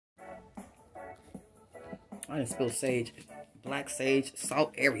I done spilled sage, black sage,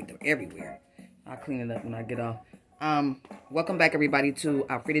 salt everywhere. I'll clean it up when I get off. Welcome back everybody to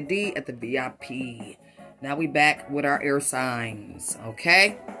Alfreda D at the VIP. Now we back with our air signs,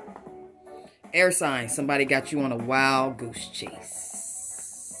 okay? Air signs, somebody got you on a wild goose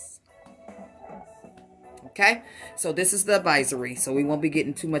chase. Okay? So this is the advisory, so we won't be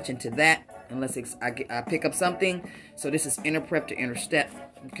getting too much into that unless I pick up something. So this is inner prep to inner step,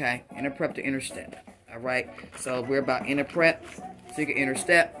 okay? Inner prep to inner step. All right, so we're about inner prep, so you can inner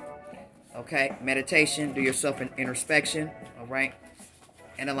step, okay? Meditation, do yourself an introspection, all right?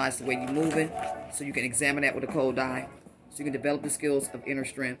 Analyze the way you're moving, so you can examine that with a cold eye, so you can develop the skills of inner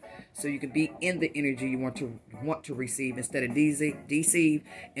strength, so you can be in the energy you want to receive instead of deceive,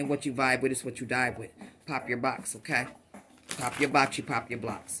 and what you vibe with is what you dive with. Pop your box, okay? Pop your box, you pop your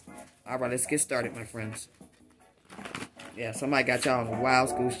blocks. All right, let's get started, my friends. Yeah, somebody got y'all on a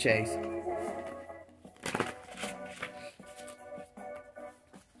wild goose chase.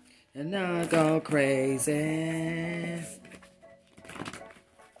 And I go crazy.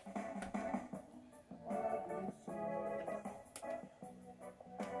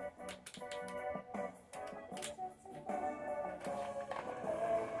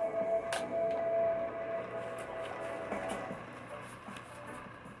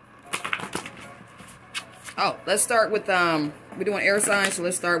 Oh, let's start with we're doing air signs, so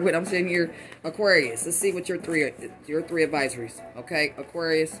let's start with, I'm sitting here, Aquarius. Let's see what your three advisories. Okay,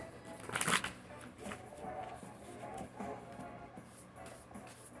 Aquarius.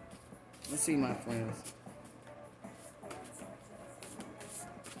 Let's see, my friends.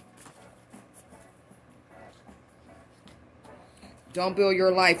 Don't build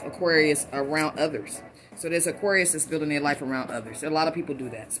your life, Aquarius, around others. So there's Aquarius that's building their life around others. A lot of people do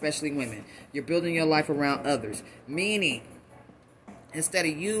that, especially women. You're building your life around others. Meaning, instead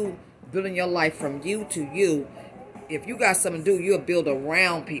of you building your life from you to you, if you got something to do, you'll build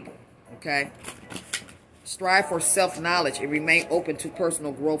around people. Okay? Strive for self-knowledge and remain open to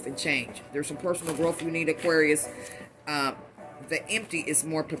personal growth and change. There's some personal growth you need, Aquarius. The empty is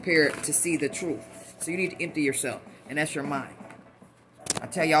more prepared to see the truth. So you need to empty yourself, and that's your mind. I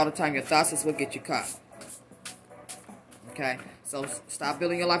tell you all the time, your thoughts is what get you caught. Okay? So stop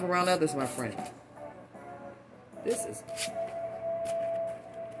building your life around others, my friend. I'm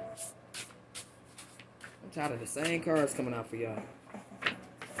tired of the same cards coming out for y'all.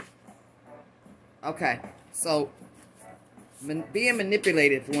 Okay, so being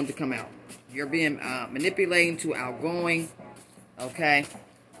manipulated for one to come out. You're being manipulating to outgoing. Okay,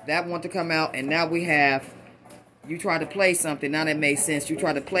 that want to come out, and now we have you tried to play something. Now that made sense. You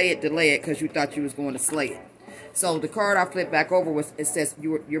tried to play it, delay it, because you thought you was going to slay it. So the card I flipped back over was, it says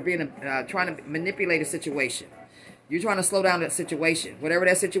you're being trying to manipulate a situation. You're trying to slow down that situation, whatever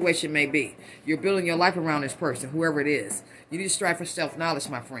that situation may be. You're building your life around this person, whoever it is. You need to strive for self-knowledge,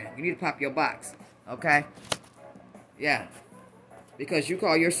 my friend. You need to pop your box. Okay? Yeah. Because you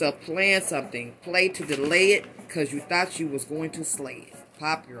call yourself playing something. Play to delay it because you thought you was going to slay it.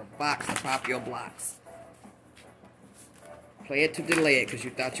 Pop your box and pop your blocks. Play it to delay it because you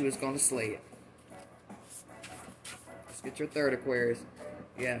thought you was going to slay it. Let's get your third, Aquarius.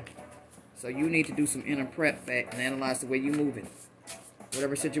 Yeah. So you need to do some inner prep and analyze the way you're moving.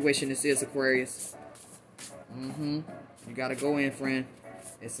 Whatever situation this is, Aquarius. You got to go in, friend.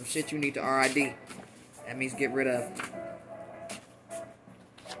 There's some shit you need to RID. That means get rid of.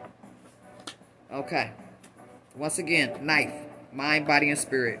 Okay. Once again, knife. Mind, body, and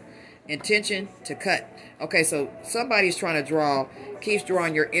spirit. Intention to cut. Okay, so somebody's trying to keeps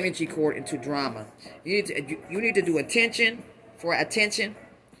drawing your energy cord into drama. You need to do intention for attention.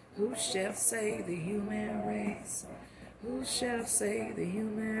 Who shall say the human race? Who shall say the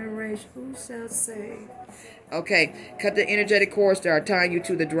human race? Who shall say? Okay, cut the energetic cords that are tying you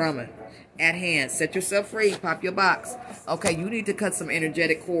to the drama at hand. Set yourself free. Pop your box. Okay, you need to cut some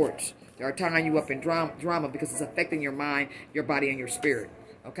energetic cords that are tying you up in drama because it's affecting your mind, your body, and your spirit.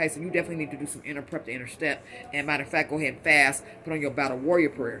 Okay, so you definitely need to do some inner prep to inner step. And matter of fact, go ahead and fast. Put on your battle warrior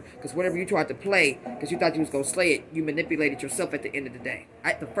prayer. Because whatever you tried to play, because you thought you was going to slay it, you manipulated yourself at the end of the day.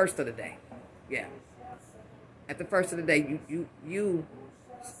 At the first of the day. Yeah. At the first of the day, you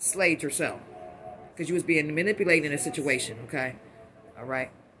slayed yourself. Because you was being manipulated in a situation, okay? All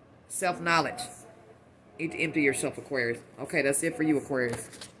right? Self-knowledge. You need to empty yourself, Aquarius. Okay, that's it for you, Aquarius.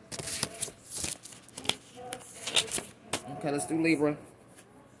 Okay, let's do Libra.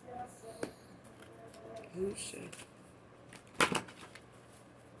 Who should?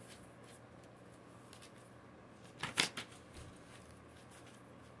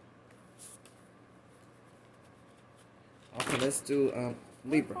 Okay, let's do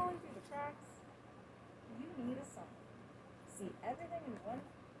Libra. see everything in one.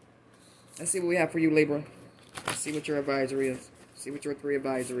 Let's see what we have for you, Libra. Let's see what your advisory is. See what your 3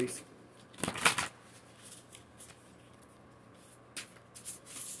 advisories.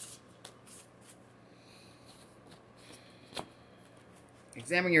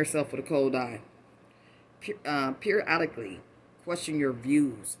 Examine yourself with a cold eye. Periodically question your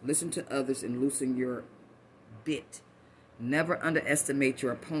views. Listen to others and loosen your bit. Never underestimate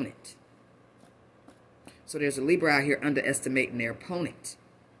your opponent. So there's a Libra out here underestimating their opponent.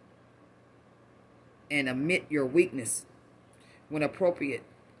 And admit your weakness. When appropriate,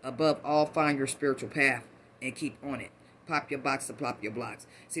 above all, find your spiritual path and keep on it. Pop your box to plop your blocks.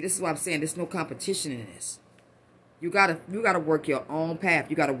 See, this is what I'm saying. There's no competition in this. You gotta work your own path.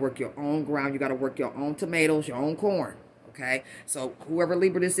 You gotta work your own ground. You gotta work your own tomatoes, your own corn. Okay? So whoever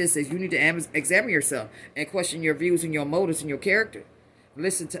Libra this is says you need to examine yourself and question your views and your motives and your character.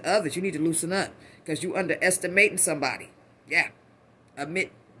 Listen to others. You need to loosen up because you underestimating somebody. Yeah.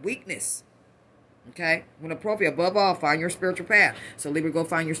 Admit weakness. Okay? When appropriate, above all, find your spiritual path. So Libra, go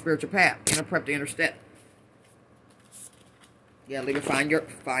find your spiritual path. Inner prep to inner step. Yeah, Libra, find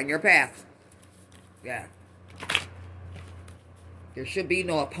your path. Yeah. There should be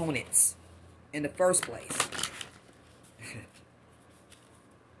no opponents in the first place.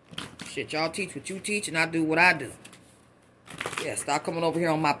 Shit, y'all teach what you teach and I do what I do. Yeah, stop coming over here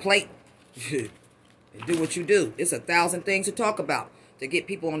on my plate. And do what you do. It's 1,000 things to talk about to get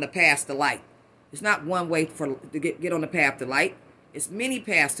people on the path to light. It's not one way to get on the path to light. It's many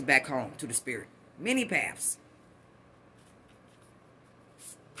paths to back home to the spirit. Many paths.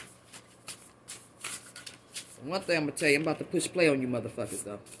 One thing I'm going to tell you, I'm about to push play on you motherfuckers,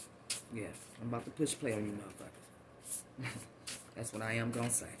 though. Yeah, I'm about to push play on you motherfuckers. That's what I am going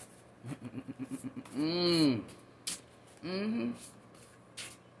to say.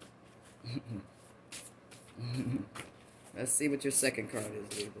 Let's see what your second card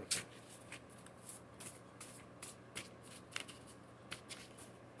is, Libra.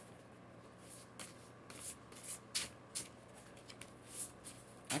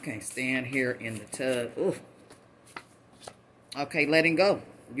 I can't stand here in the tub. Oof. Okay, letting go.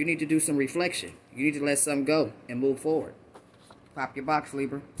 You need to do some reflection. You need to let something go and move forward. Pop your box,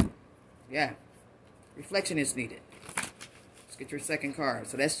 Libra. Yeah. Reflection is needed. Let's get your second card.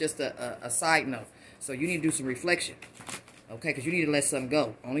 So that's just a side note. So you need to do some reflection. Okay, because you need to let something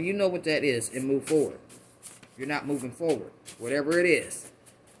go. Only you know what that is and move forward. You're not moving forward. Whatever it is,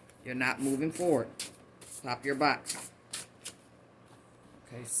 you're not moving forward. Pop your box.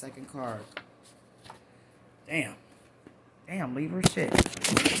 Okay, second card. Damn. Damn, Libra, shit.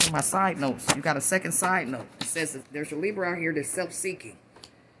 My side notes. You got a second side note. It says that there's a Libra out here that's self-seeking.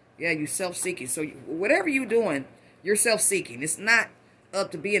 Yeah, you self-seeking. So whatever you're doing, you're self-seeking. It's not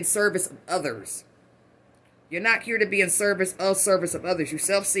up to be in service of others. You're not here to be in service of others. You're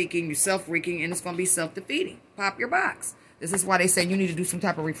self-seeking, you're self-wreaking, and it's going to be self-defeating. Pop your box. This is why they say you need to do some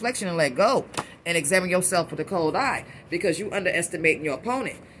type of reflection and let go and examine yourself with a cold eye because you underestimating your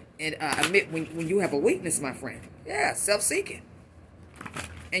opponent. And admit when you have a weakness, my friend. Yeah, self-seeking.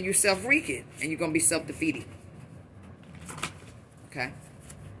 And you're self-wreaking. And you're going to be self-defeating. Okay?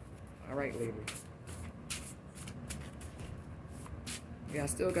 All right, Libra. Yeah, I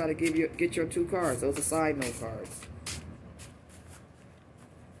still got to get your 2 cards. Those are side note cards.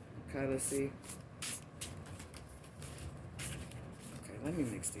 Okay, let's see. Okay, let me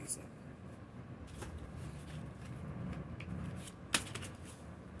mix these up.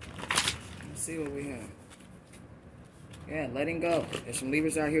 Let's see what we have. Yeah, letting go. There's some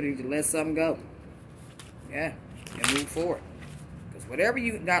Libras out here that need to let something go. Yeah, and move forward. Because whatever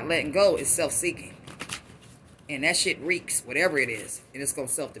you not letting go is self-seeking. And that shit reeks, whatever it is. And it's going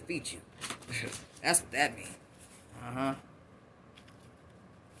to self-defeat you. That's what that means. Uh-huh.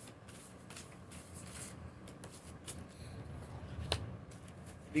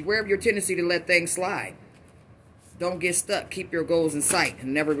 Beware of your tendency to let things slide. Don't get stuck. Keep your goals in sight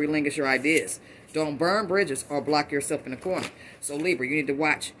and never relinquish your ideas. Don't burn bridges or block yourself in a corner. So, Libra, you need to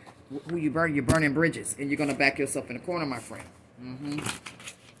watch who you burn. You're burning bridges, and you're going to back yourself in a corner, my friend.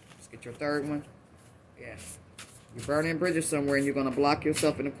 Let's get your third one. Yeah. You're burning bridges somewhere, and you're going to block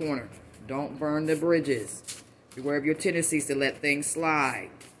yourself in a corner. Don't burn the bridges. Beware of your tendencies to let things slide.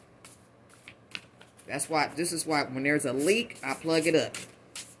 That's why. This is why when there's a leak, I plug it up.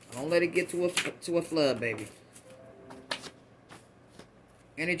 I don't let it get to a flood, baby.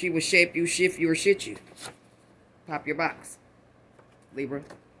 Energy will shape you, shift you, or shit you. Pop your box. Libra.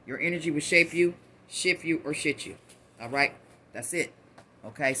 Your energy will shape you, shift you, or shit you. Alright? That's it.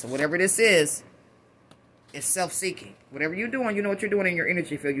 Okay? So whatever this is, It's self-seeking. Whatever you're doing, you know what you're doing in your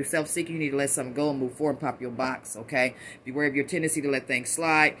energy field. You're self-seeking. You need to let something go and move forward and pop your box, okay? Beware of your tendency to let things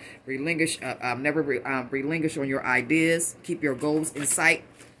slide. Never relinquish on your ideas. Keep your goals in sight.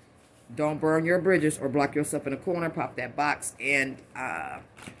 Don't burn your bridges or block yourself in a corner. Pop that box and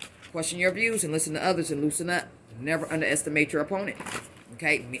question your views and listen to others and loosen up. Never underestimate your opponent,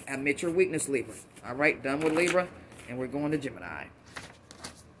 okay? Admit your weakness, Libra. All right, done with Libra, and we're going to Gemini.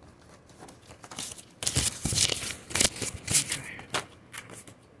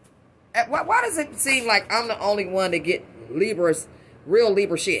 Why does it seem like I'm the only one to get Libra's real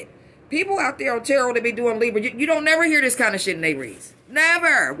Libra shit? People out there on tarot that be doing Libra, you don't never hear this kind of shit in they reads.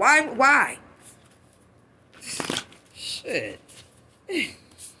 Never. Why? Shit.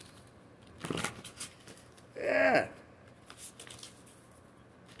 Yeah.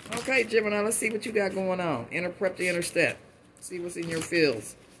 Okay, Gemini, let's see what you got going on. Inner prep to inner step. See what's in your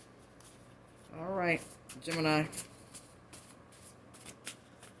fields. All right, Gemini.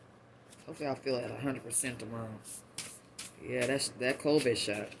 Hopefully I'll feel at 100% tomorrow. Yeah, that COVID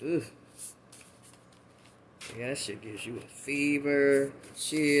shot. Ugh. Yeah, that shit gives you a fever,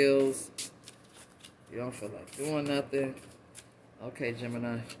 chills. You don't feel like doing nothing. Okay,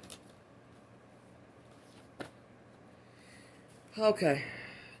 Gemini. Okay,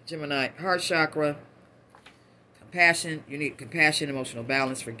 Gemini. Heart chakra. Compassion. You need compassion, emotional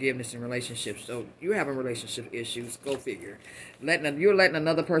balance, forgiveness in relationships. So you're having relationship issues. Go figure. You're letting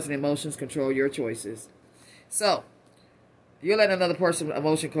another person's emotions control your choices. So you're letting another person's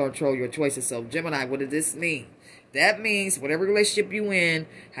emotion control your choices. So Gemini, what does this mean? That means whatever relationship you in,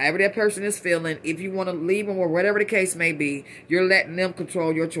 however that person is feeling, if you want to leave them or whatever the case may be, you're letting them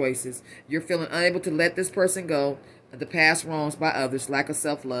control your choices. You're feeling unable to let this person go. The past wrongs by others, lack of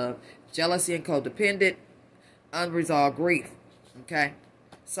self-love, jealousy and codependent, unresolved grief. Okay,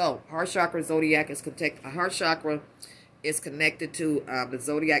 so heart chakra zodiac is connected. Heart chakra is connected to the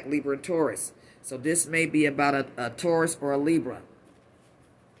zodiac Libra and Taurus. So this may be about a Taurus or a Libra.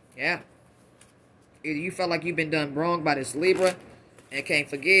 Yeah, either you felt like you've been done wrong by this Libra and can't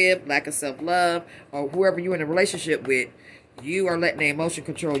forgive, lack of self-love, or whoever you're in a relationship with, you are letting the emotion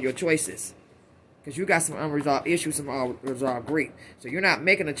control your choices because you got some unresolved issues, some unresolved grief. So you're not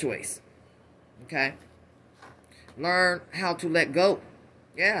making a choice. Okay. Learn how to let go.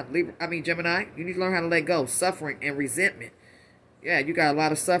 Yeah, Gemini, you need to learn how to let go. Suffering and resentment. Yeah, you got a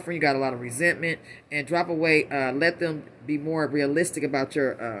lot of suffering, you got a lot of resentment, and drop away. Let them be more realistic about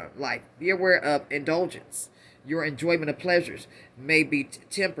your life. Be aware of indulgence. Your enjoyment of pleasures may be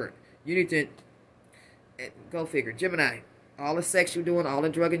tempered. You need to, go figure. Gemini, all the sex you're doing, all the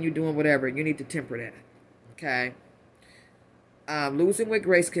drugging you're doing, whatever, you need to temper that. Okay? Losing with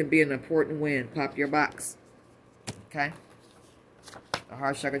grace can be an important win. Pop your box. Okay, the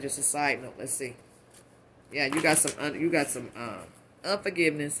heart chakra, just a side note. Let's see. Yeah, you got some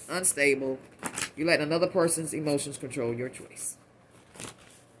unforgiveness, unstable. You let another person's emotions control your choice.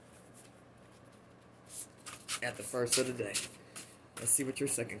 At the first of the day. Let's see what your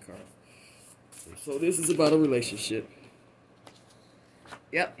second card. So this is about a relationship.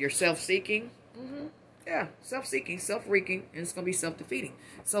 Yep, you're self-seeking. Yeah, self-seeking, self-wreaking, and it's gonna be self-defeating.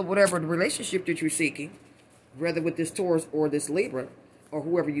 So whatever the relationship that you're seeking, whether with this Taurus or this Libra or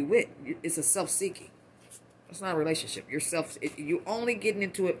whoever you with, it's a self-seeking. It's not a relationship. You're only getting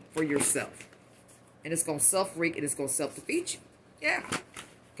into it for yourself. And it's going to self-wreak and it's going to self-defeat you. Yeah.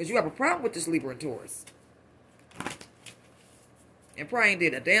 Because you have a problem with this Libra and Taurus. And probably ain't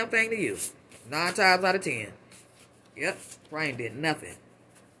did a damn thing to you. 9 times out of 10. Yep. Probably ain't did nothing.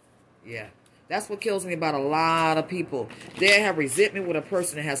 Yeah. That's what kills me about a lot of people. They have resentment with a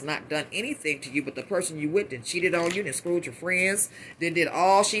person that has not done anything to you, but the person you with then cheated on you, then screwed your friends, then did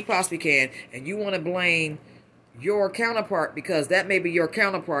all she possibly can, and you want to blame your counterpart because that may be your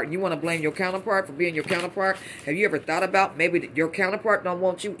counterpart, and you want to blame your counterpart for being your counterpart. Have you ever thought about maybe your counterpart don't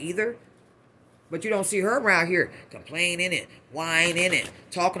want you either? But you don't see her around here complaining and whining and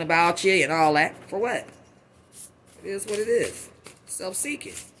talking about you and all that. For what? It is what it is.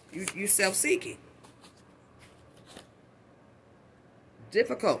 Self-seeking. You self-seeking.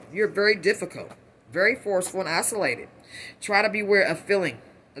 Difficult. You're very difficult. Very forceful and isolated. Try to beware of feeling.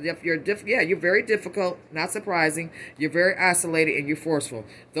 You're very difficult. Not surprising. You're very isolated and you're forceful.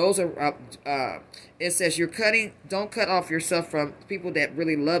 Those are, it says don't cut off yourself from people that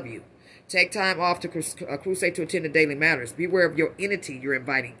really love you. Take time off to crusade to attend to daily matters. Beware of your entity you're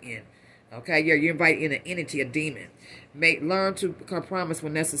inviting in. Okay, yeah, you're inviting in an entity, a demon. Learn to compromise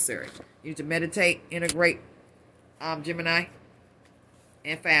when necessary. You need to meditate, integrate, Gemini,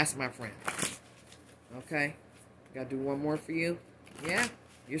 and fast, my friend. Okay, gotta do one more for you. Yeah,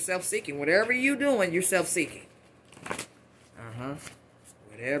 You're self-seeking. Whatever you're doing, you're self-seeking.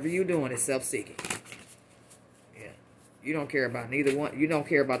 Whatever you're doing is self-seeking. Yeah. You don't care about neither one. You don't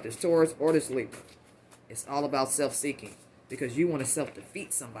care about this Taurus or this Libra. It's all about self-seeking. Because you want to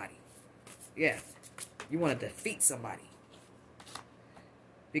self-defeat somebody. Yeah. You want to defeat somebody.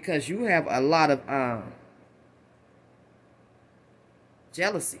 Because you have a lot of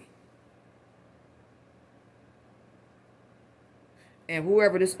jealousy. And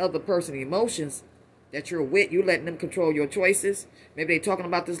whoever this other person emotions that you're with, you letting them control your choices. Maybe they talking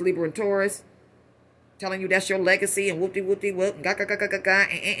about this Libra and Taurus, telling you that's your legacy and whoop-de-whoop-de-whoop,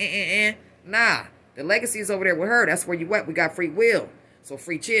 Nah, the legacy is over there with her. That's where you at. We got free will, so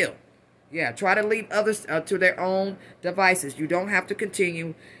free chill. Yeah, try to leave others to their own devices. You don't have to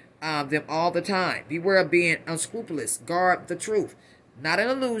continue them all the time. Beware of being unscrupulous. Guard the truth. Not an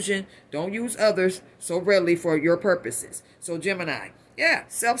illusion. Don't use others so readily for your purposes. So Gemini, yeah,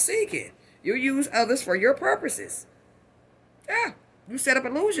 self-seeking. You use others for your purposes. Yeah, you set up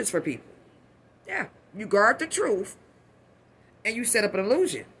illusions for people. Yeah, you guard the truth and you set up an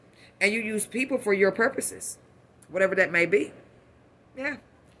illusion. And you use people for your purposes, whatever that may be. Yeah.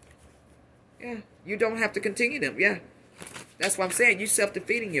 Yeah, you don't have to continue them. Yeah, that's what I'm saying. You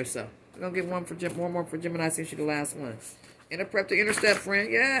self-defeating yourself. We're going to get one more for Gemini since you're the last one. Inner prep to inner step,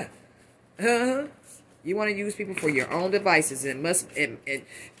 friend. Yeah. You want to use people for your own devices. And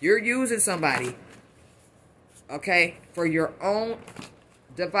you're using somebody, okay, for your own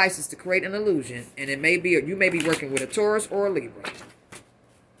devices to create an illusion. And it may be, you may be working with a Taurus or a Libra.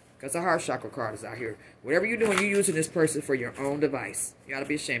 Because the heart chakra card is out here. Whatever you're doing, you're using this person for your own device. You ought to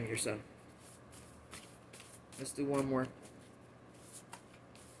be ashamed of yourself. Let's do one more.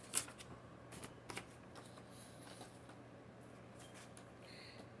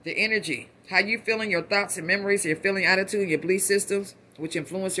 The energy. How you feeling, your thoughts and memories, your feeling attitude, your belief systems, which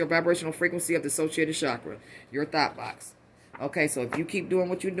influence your vibrational frequency of the associated chakra, your thought box. Okay, so if you keep doing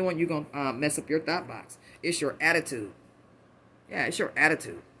what you're doing, you're going to mess up your thought box. It's your attitude. Yeah, it's your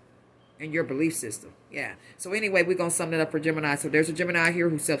attitude and your belief system. Yeah. So anyway, we're going to sum it up for Gemini. So there's a Gemini here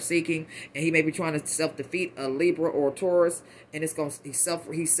who's self-seeking, and he may be trying to self-defeat a Libra or a Taurus, and he's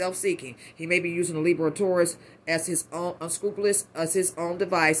self-seeking. He may be using a Libra or Taurus as his own unscrupulous, as his own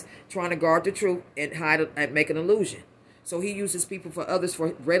device, trying to guard the truth and hide and make an illusion. So he uses people for others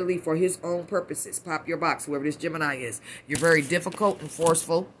readily for his own purposes. Pop your box, whoever this Gemini is. You're very difficult and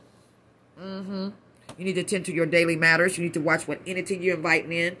forceful. You need to attend to your daily matters. You need to watch what entity you're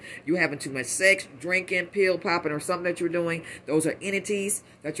inviting in. You're having too much sex, drinking, pill popping, or something that you're doing. Those are entities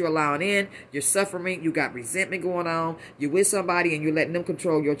that you're allowing in. You're suffering. You got resentment going on. You're with somebody and you're letting them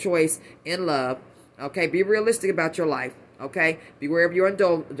control your choice in love. Okay, be realistic about your life. Okay, beware of your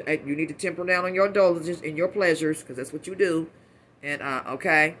indulgence. You need to temper down on your indulgences and your pleasures, because that's what you do. And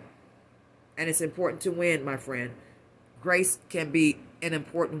okay, and it's important to win, my friend. Grace can be an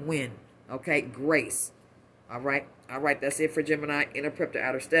important win. Okay, grace. All right, that's it for Gemini. Inner prep to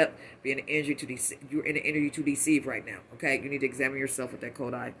outer step. Be in the energy to deceive. You're in the energy to deceive right now. Okay, you need to examine yourself with that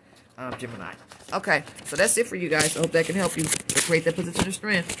cold eye, Gemini. Okay, so that's it for you guys. I hope that can help you to create that position of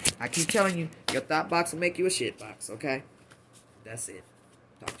strength. I keep telling you, your thought box will make you a shit box. Okay, that's it.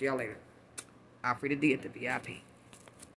 Talk to y'all later. Alfred D at the VIP.